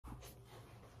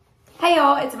Hey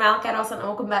y'all, it's Malachi Dawson and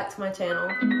welcome back to my channel.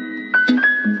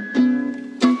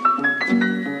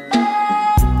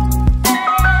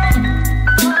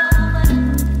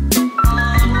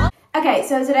 Okay,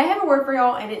 so today I have a word for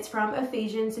y'all and it's from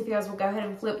Ephesians. If you guys will go ahead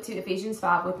and flip to Ephesians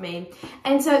 5 with me.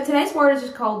 And so today's word is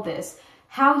just called this: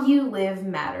 how you live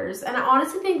matters. And I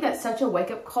honestly think that's such a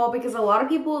wake-up call, because a lot of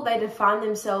people, they define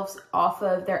themselves off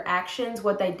of their actions,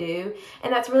 what they do.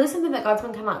 And that's really something that God's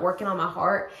been kind of like working on my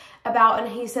heart about.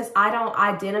 And he says, I don't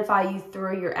identify you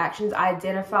through your actions. I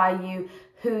identify you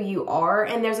who you are.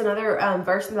 And there's another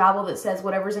verse in the Bible that says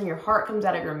whatever's in your heart comes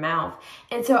out of your mouth.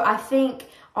 And so I think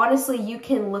honestly, you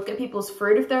can look at people's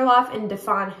fruit of their life and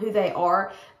define who they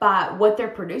are by what they're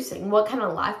producing, what kind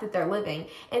of life that they're living.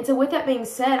 And so with that being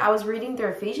said, I was reading through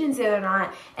Ephesians the other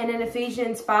night, and in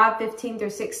Ephesians 5:15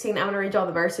 through 16, I'm going to read all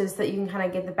the verses so that you can kind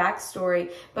of get the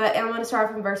backstory. But I'm going to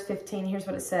start from verse 15. Here's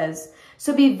what it says.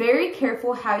 So be very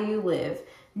careful how you live,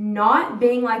 not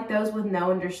being like those with no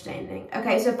understanding.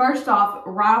 Okay, so first off,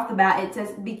 right off the bat, it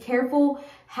says, be careful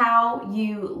how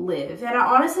you live. And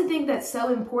I honestly think that's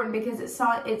so important, because it's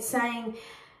saying,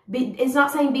 it's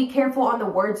not saying be careful on the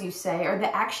words you say or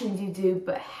the actions you do,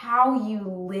 but how you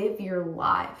live your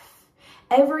life.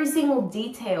 Every single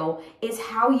detail is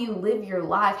how you live your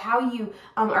life, how you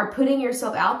are putting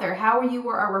yourself out there, how you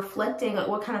are reflecting like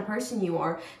what kind of person you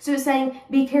are. So it's saying,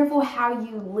 be careful how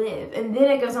you live. And then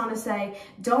it goes on to say,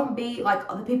 don't be like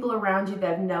the people around you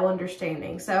that have no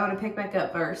understanding. So I want to pick back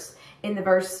up in the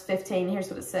verse 15. Here's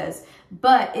what it says.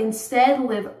 But instead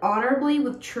live honorably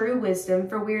with true wisdom,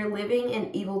 for we are living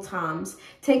in evil times.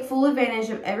 Take full advantage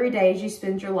of every day as you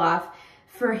spend your life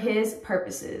for his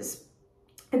purposes.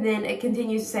 And then it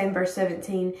continues to say in verse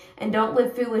 17, and don't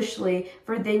live foolishly,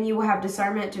 for then you will have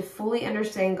discernment to fully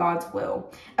understand God's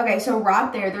will. Okay, so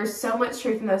right there's so much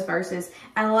truth in those verses.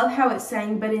 I love how it's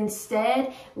saying, but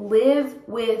instead live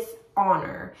with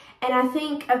honor. And I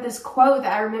think of this quote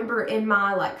that I remember in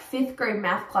my 5th grade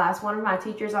math class, one of my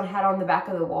teachers had on the back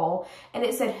of the wall, and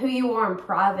it said, who you are in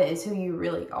private is who you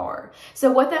really are.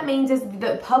 So what that means is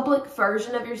the public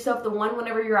version of yourself, the one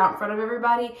whenever you're out in front of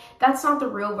everybody, that's not the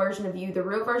real version of you. The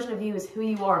real version of you is who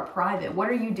you are in private. What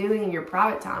are you doing in your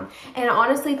private time? And I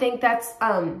honestly think that's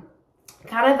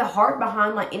kind of the heart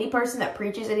behind any person that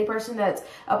preaches, any person that's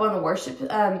up on the worship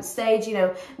stage. You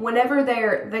know, whenever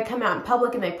they come out in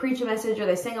public and they preach a message or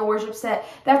they sing a worship set,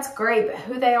 that's great, but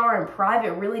who they are in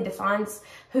private really defines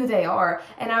who they are.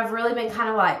 And I've really been kind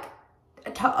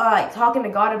of talking to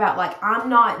God about I'm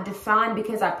not defined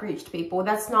because I preach to people.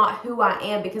 That's not who I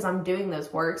am because I'm doing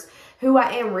those works. Who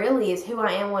I am really is who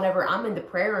I am whenever I'm in the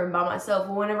prayer room by myself,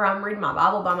 or whenever I'm reading my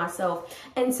Bible by myself.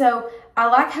 And so I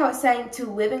like how it's saying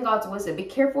to live in God's wisdom. Be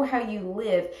careful how you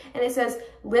live. And it says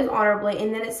live honorably.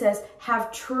 And then it says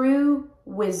have true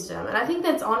wisdom. And I think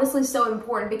that's honestly so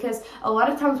important, because a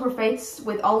lot of times we're faced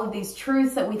with all of these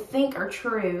truths that we think are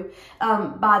true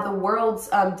by the world's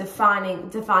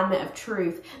definement of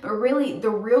truth. But really,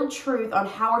 the real truth on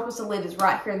how we're supposed to live is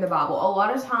right here in the Bible. A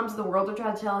lot of times the world will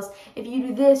try to tell us, if you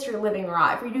do this, you're living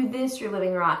right. If you do this, you're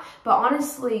living right. But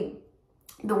honestly,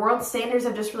 the world's standards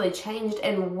have just really changed,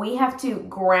 and we have to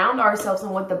ground ourselves in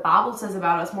what the Bible says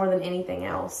about us more than anything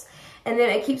else. And then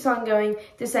it keeps on going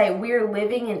to say, we're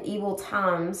living in evil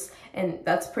times. And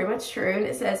that's pretty much true. And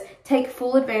it says, take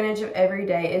full advantage of every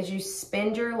day as you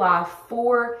spend your life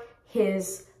for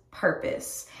his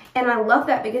purpose. And I love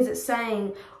that, because it's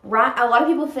saying, right, a lot of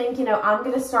people think, I'm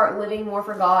going to start living more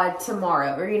for God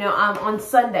tomorrow. Or, I'm on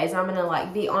Sundays, I'm going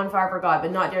to be on fire for God,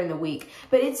 but not during the week.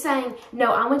 But it's saying,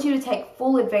 no, I want you to take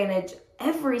full advantage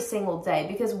every single day,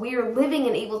 because we are living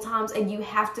in evil times and you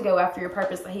have to go after your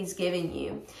purpose that he's giving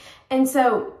you. And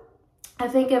so I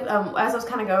think of, as I was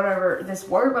kind of going over this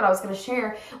word, what I was going to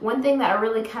share, one thing that I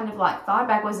really kind of thought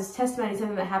back was this testimony,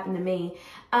 something that happened to me.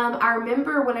 I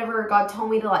remember whenever God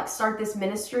told me to start this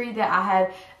ministry that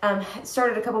I had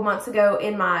started a couple months ago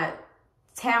in my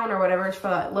town or whatever, it's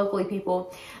for locally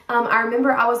people. I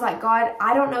remember I was like, God,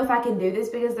 I don't know if I can do this,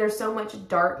 because there's so much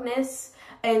darkness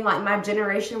in my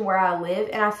generation where I live,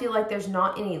 and I feel like there's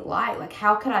not any light.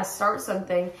 How could I start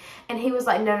something? And he was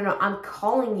like, no, I'm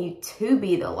calling you to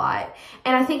be the light.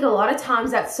 And I think a lot of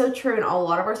times that's so true in a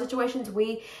lot of our situations.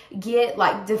 We get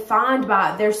defined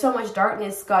by, there's so much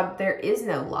darkness, God, there is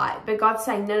no light. But God's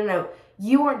saying, no,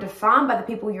 you aren't defined by the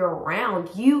people you're around.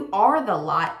 You are the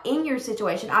light in your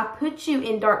situation. I put you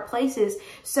in dark places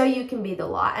so you can be the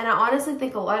light. And I honestly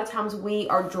think a lot of times we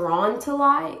are drawn to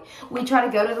light. We try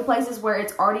to go to the places where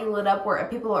it's already lit up, where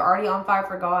people are already on fire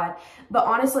for God. But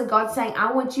honestly, God's saying,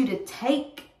 I want you to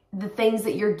take the things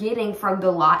that you're getting from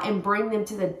the light and bring them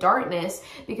to the darkness,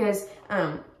 because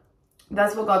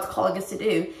That's what God's calling us to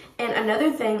do. And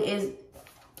another thing is,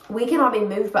 we cannot be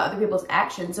moved by other people's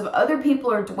actions. If other people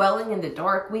are dwelling in the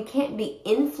dark, we can't be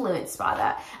influenced by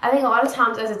that. I think a lot of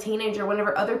times as a teenager,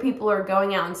 whenever other people are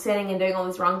going out and sinning and doing all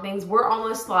these wrong things, we're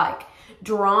almost like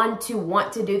drawn to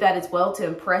want to do that as well, to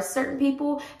impress certain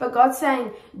people. But God's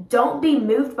saying, don't be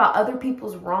moved by other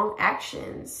people's wrong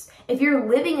actions. If you're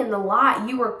living in the light,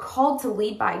 you are called to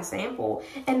lead by example.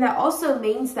 And that also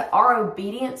means that our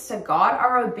obedience to God,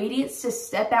 our obedience to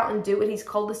step out and do what He's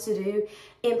called us to do,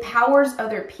 empowers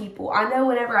other people. I know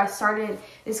whenever I started,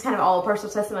 this is kind of all a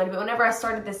personal testimony, but whenever I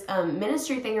started this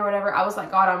ministry thing or whatever, I was like,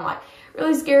 God, I'm like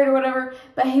really scared or whatever.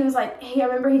 But He was like, hey, I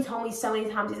remember He told me so many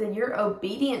times, He said, your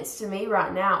obedience to me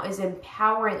right now is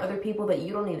empowering other people that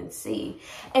you don't even see.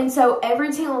 And so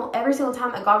every single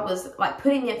time that God was like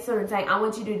putting it to them and saying, I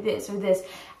want you to do this or this,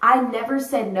 I never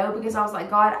said no, because I was like,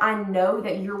 God, I know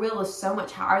that your will is so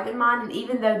much higher than mine. And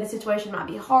even though the situation might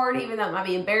be hard, even though it might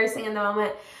be embarrassing in the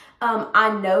moment, I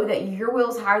know that your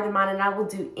will is higher than mine, and I will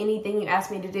do anything you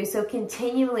ask me to do. So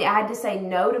continually, I had to say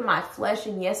no to my flesh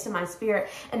and yes to my spirit.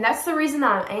 And that's the reason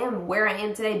that I am where I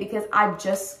am today, because I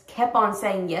just kept on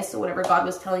saying yes to whatever God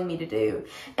was telling me to do.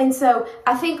 And so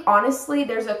I think, honestly,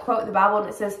 there's a quote in the Bible, and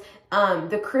it says,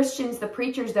 the Christians, the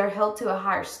preachers, they're held to a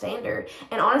higher standard.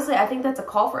 And honestly, I think that's a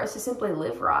call for us to simply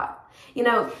live right. You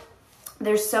know,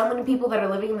 there's so many people that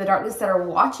are living in the darkness that are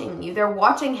watching you. They're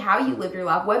watching how you live your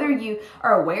life, whether you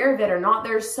are aware of it or not.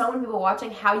 There's so many people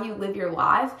watching how you live your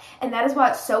life. And that is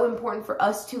why it's so important for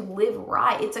us to live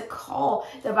right. It's a call.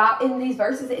 In these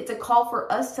verses, it's a call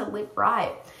for us to live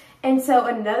right. And so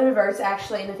another verse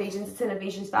actually in Ephesians, it's in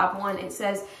Ephesians 5:1, it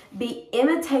says, be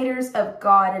imitators of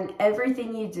God in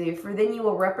everything you do, for then you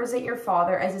will represent your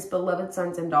Father as His beloved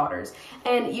sons and daughters.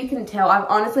 And you can tell I've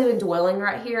honestly been dwelling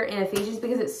right here in Ephesians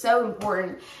because it's so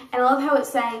important. And I love how it's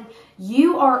saying,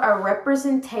 you are a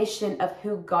representation of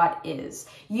who God is.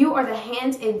 You are the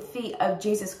hands and feet of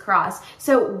Jesus Christ.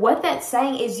 So what that's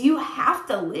saying is you have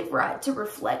to live right to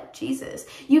reflect Jesus.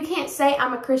 You can't say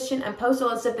I'm a Christian and post all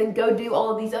that stuff and go do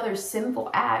all of these other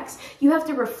sinful acts. You have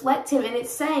to reflect Him. And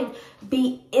it's saying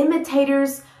be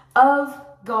imitators of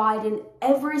God in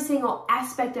every single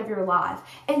aspect of your life.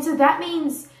 And so that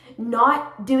means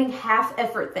not doing half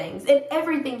effort things in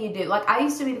everything you do. Like I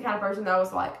used to be the kind of person that I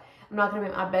was like, I'm not going to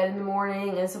make my bed in the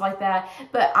morning and stuff like that.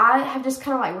 But I have just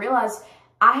kind of like realized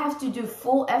I have to do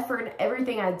full effort in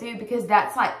everything I do, because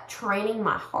that's like training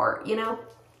my heart, you know?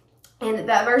 And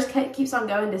that verse keeps on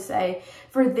going to say,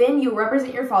 for then you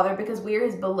represent your Father because we are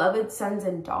His beloved sons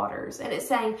and daughters. And it's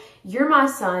saying, you're my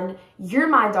son, you're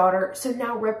my daughter, so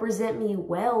now represent me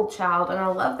well, child. And I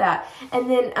love that. And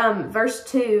then verse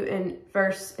 2 in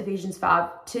Ephesians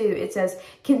 5:2, it says,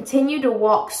 continue to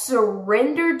walk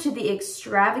surrendered to the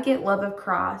extravagant love of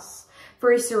Christ,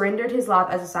 for He surrendered His life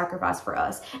as a sacrifice for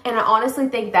us. And I honestly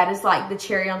think that is like the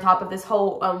cherry on top of this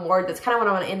whole word. That's kind of what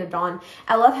I want to end it on.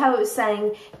 I love how it was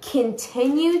saying,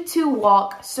 continue to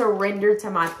walk surrendered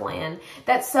to my plan.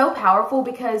 That's so powerful,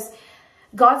 because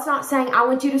God's not saying, I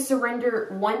want you to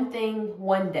surrender one thing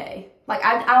one day. Like,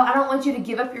 I don't want you to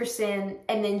give up your sin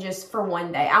and then just for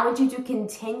one day. I want you to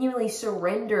continually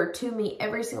surrender to me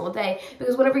every single day,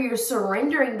 because whenever you're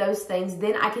surrendering those things,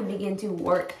 then I can begin to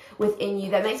work within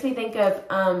you. That makes me think of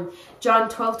John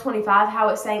 12:25, how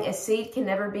it's saying a seed can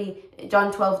never be,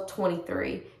 John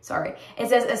 12:23, sorry. It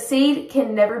says a seed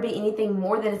can never be anything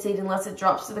more than a seed unless it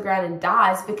drops to the ground and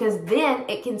dies, because then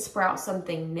it can sprout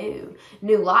something new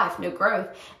life, new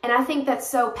growth. And I think that's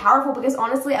so powerful, because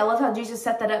honestly, I love how Jesus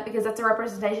set that up, because that's a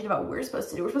representation of what we're supposed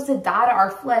to do. We're supposed to die to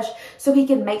our flesh so He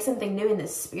can make something new in the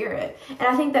spirit. And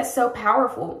I think that's so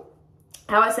powerful.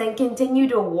 How it's saying, continue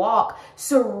to walk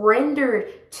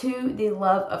surrendered to the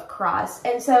love of Christ.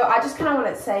 And so I just kind of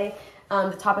want to say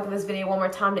the topic of this video one more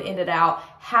time to end it out.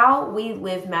 How we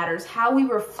live matters. How we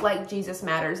reflect Jesus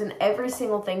matters in every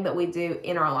single thing that we do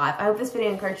in our life. I hope this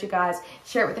video encouraged you guys.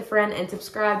 Share it with a friend and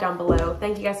subscribe down below.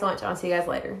 Thank you guys so much. I'll see you guys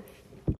later.